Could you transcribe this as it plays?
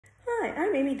Hi,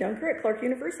 I'm Amy Dunker at Clarke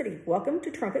University. Welcome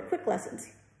to Trumpet Quick Lessons.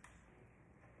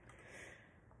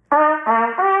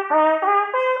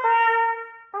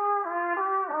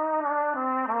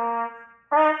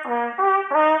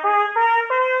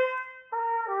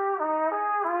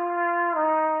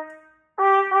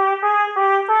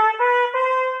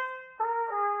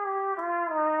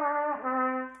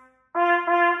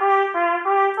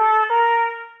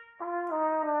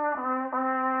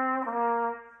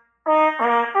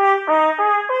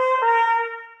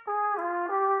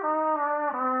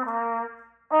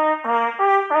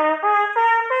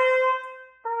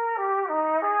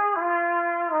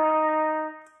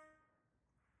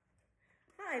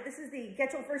 Hi, this is the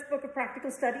Getchell First Book of Practical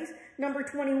Studies, number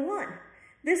 21.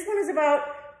 This one is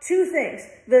about two things,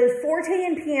 the forte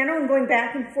and piano and going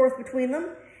back and forth between them,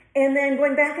 and then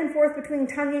going back and forth between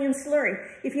tonguing and slurring.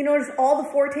 If you notice, all the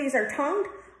fortes are tongued,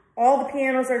 all the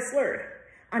pianos are slurred.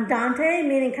 Andante,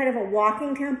 meaning kind of a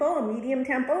walking tempo, a medium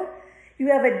tempo. You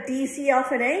have a D, C,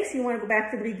 F, and A, so you want to go back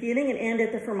to the beginning and end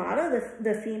at the fermata,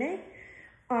 the fine.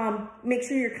 Make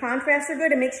sure your contrasts are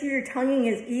good and make sure your tonguing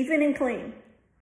is even and clean.